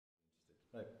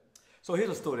So here's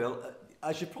a story.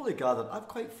 As you probably gathered, I'm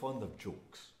quite fond of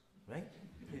jokes, right?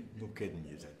 No kidding,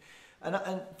 you said.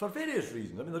 And for various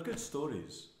reasons. I mean, they're good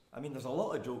stories. I mean, there's a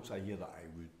lot of jokes I hear that I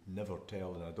would never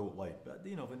tell and I don't like. But,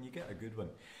 you know, when you get a good one.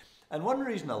 And one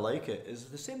reason I like it is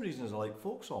the same reason as I like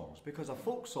folk songs. Because a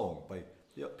folk song,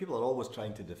 people are always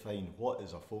trying to define what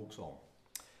is a folk song.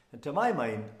 And to my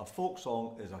mind, a folk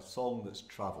song is a song that's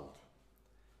travelled.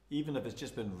 Even if it's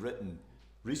just been written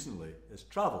recently, it's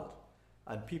travelled.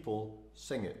 And people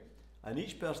sing it. And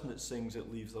each person that sings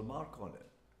it leaves their mark on it.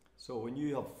 So when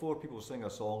you have 4 people sing a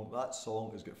song, that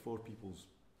song has got 4 people's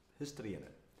history in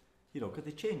it. You know, because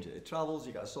they change it. It travels,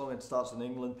 you get a song, it starts in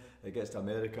England, it gets to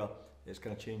America, it's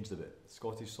kind of changed a bit. The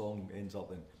Scottish song ends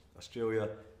up in Australia,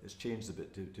 it's changed a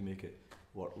bit to make it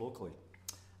work locally.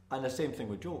 And the same thing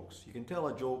with jokes. You can tell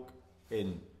a joke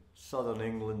in southern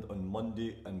England on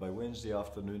Monday, and by Wednesday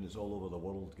afternoon it's all over the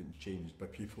world getting changed by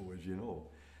people, as you know.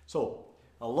 So,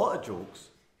 a lot of jokes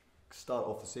start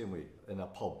off the same way, in a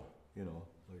pub, you know.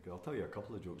 Like, I'll tell you a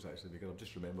couple of jokes actually, because I've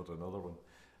just remembered another one.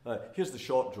 Here's the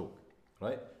short joke,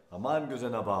 right? A man goes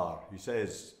in a bar, he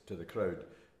says to the crowd,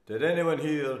 "Did anyone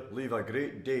here leave a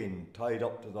Great Dane tied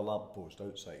up to the lamppost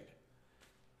outside?"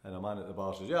 And a man at the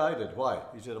bar says, "Yeah, I did. Why?"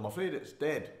 He said, "I'm afraid it's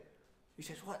dead." He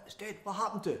says, "What? It's dead? What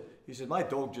happened to it?" He said, "My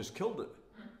dog just killed it."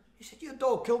 He said, "Your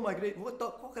dog killed my great... What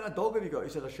kind of dog have you got?" He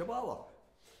said, "A Chihuahua."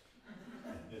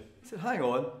 He said, "Hang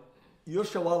on. Your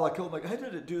Chihuahua killed my... How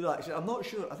did it do that?" He said, "I'm not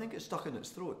sure. I think it's stuck in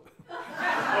its throat."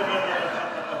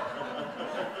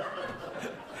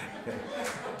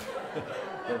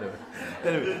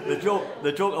 Anyway,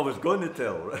 the joke I was going to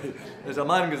tell, right, is a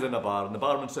man goes in a bar and the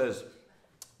barman says,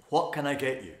 "What can I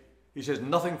get you?" He says,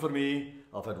 "Nothing for me.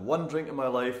 I've had one drink in my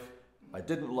life. I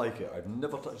didn't like it. I've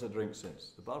never touched a drink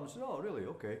since." The barman said, "Oh, really?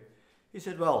 Okay." He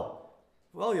said, "Well,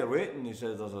 while you're waiting," he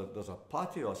said, there's a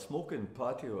patio, a smoking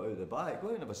patio out the back. Go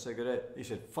and have a cigarette." He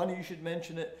said, "Funny you should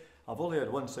mention it. I've only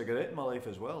had one cigarette in my life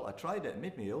as well. I tried it. It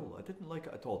made me ill. I didn't like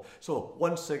it at all. So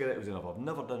one cigarette was enough. I've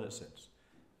never done it since."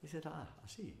 He said, "Ah, I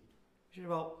see." He said,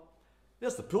 "Well,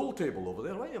 there's the pool table over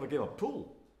there. Why don't you have a game of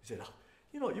pool?" He said,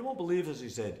 "You know, you won't believe this," he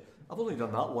said. "I've only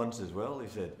done that once as well," he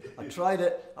said. "I tried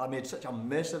it. I made such a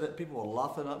mess of it. People were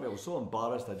laughing at me. I was so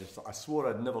embarrassed. I swore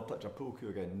I'd never touch a pool cue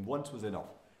again. And once was enough."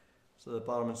 So the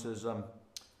barman says, "You're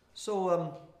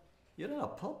in a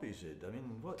pub," he said. "I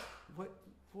mean, what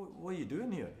are you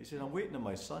doing here?" He said, "I'm waiting on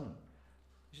my son."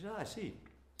 He said, "Ah, I see.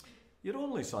 Your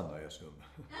only son, I assume."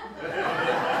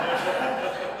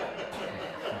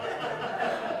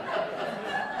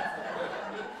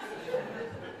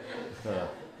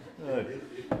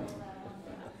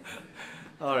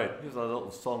 All right, here's a little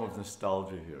song of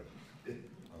nostalgia here. I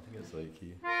think it's right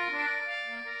key.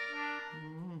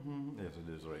 Yes, it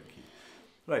is right key.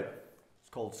 Right, it's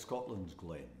called Scotland's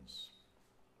Glens.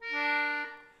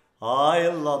 I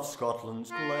love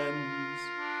Scotland's glens,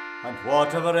 and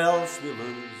whatever else we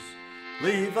lose,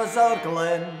 leave us our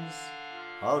glens,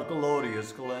 our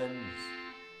glorious glens.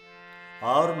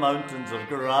 Our mountains are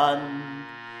grand,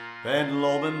 Ben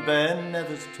Lomond, Ben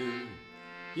Nevis too.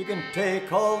 You can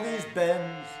take all these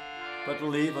bens, but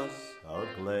leave us our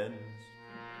glens.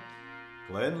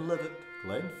 Glenlivet,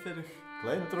 Glenfiddich,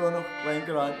 Glendronach,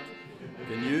 Glengrant.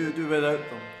 Can you do without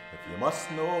them? If you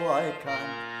must know, I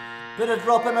can't. Put a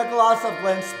drop in a glass of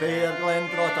Glenspey or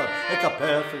Glendrotter. It's a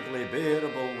perfectly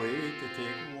bearable way to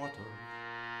take water.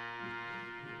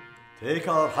 Take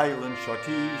our Highland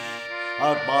schottische,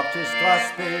 our marches,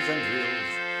 claspes and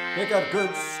reels. Take our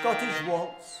good Scottish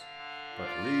waltz, but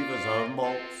leave us our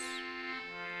malts.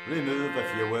 Remove,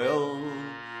 if you will,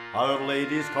 our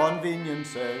ladies'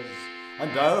 conveniences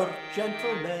and our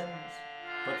gentlemen's,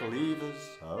 but leave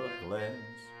us our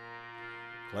glens.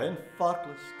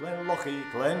 Glenfarclas, Glenlochy,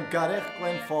 Glengarrick,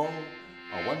 Glenfall.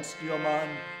 I once knew a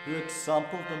man who had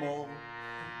sampled them all.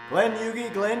 Glenugie,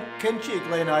 Glenkinchie,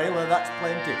 Glenisla, that's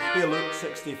plenty. He looked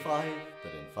 65,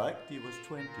 but in fact he was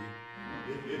 20.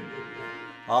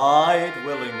 I'd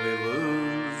willingly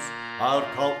lose our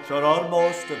culture or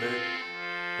most of it,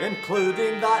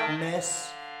 including that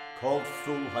mess called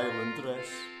full Highland dress,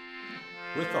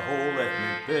 with the whole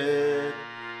ethnic bit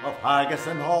of haggis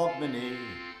and hogmanay.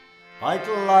 I'd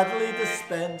gladly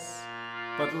dispense,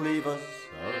 but leave us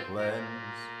our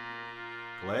glens.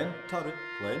 Glenturret,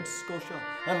 Glen Scotia,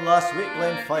 and last week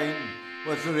Glenfine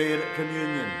was rare at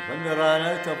communion when we ran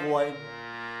out of wine.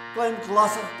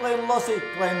 Glenglassaugh, Glenlossie,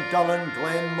 Glendullen,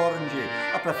 Glenmorangie.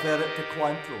 I prefer it to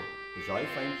Quanto, which I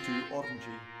find too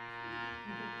orangey.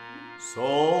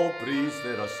 So breathes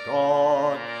there a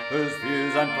Scot whose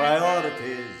views and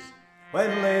priorities,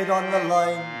 when laid on the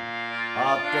line,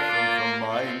 are different from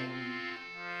mine.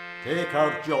 Take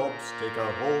our jobs, take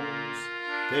our homes,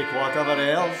 take whatever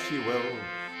else she will,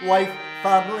 wife,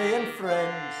 family and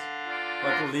friends,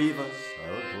 but leave us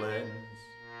our Glens.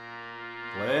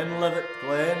 Glenlivet,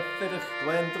 Glenfiddich,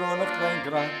 Glendronach,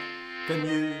 Glengrant, can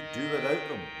you do without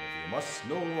them? If you must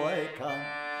know I can't.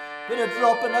 But a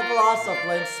drop in a glass of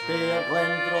Glenspare,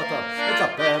 Glendrotter, it's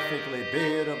a perfectly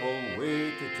bearable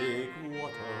way to take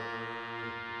water.